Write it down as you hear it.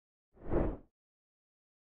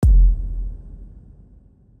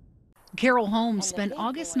Carol Holmes spent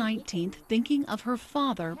August 19th thinking of her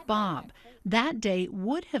father, Bob. That day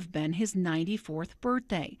would have been his 94th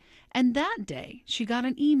birthday. And that day, she got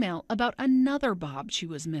an email about another Bob she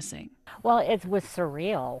was missing. Well, it was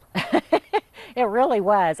surreal. It really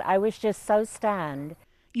was. I was just so stunned.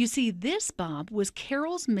 You see, this Bob was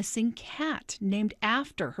Carol's missing cat, named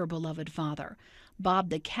after her beloved father. Bob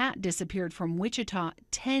the cat disappeared from Wichita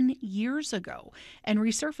 10 years ago and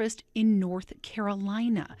resurfaced in North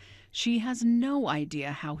Carolina. She has no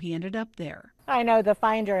idea how he ended up there. I know the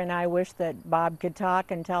finder and I wish that Bob could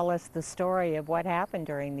talk and tell us the story of what happened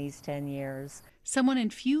during these 10 years. Someone in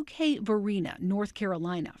Varina, North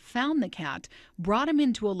Carolina, found the cat, brought him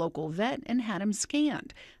into a local vet, and had him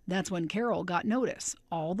scanned. That's when Carol got notice,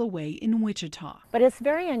 all the way in Wichita. But it's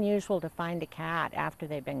very unusual to find a cat after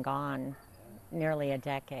they've been gone nearly a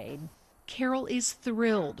decade. Carol is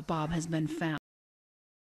thrilled Bob has been found.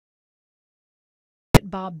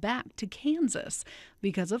 Bob back to Kansas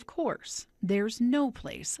because, of course, there's no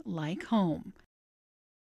place like home.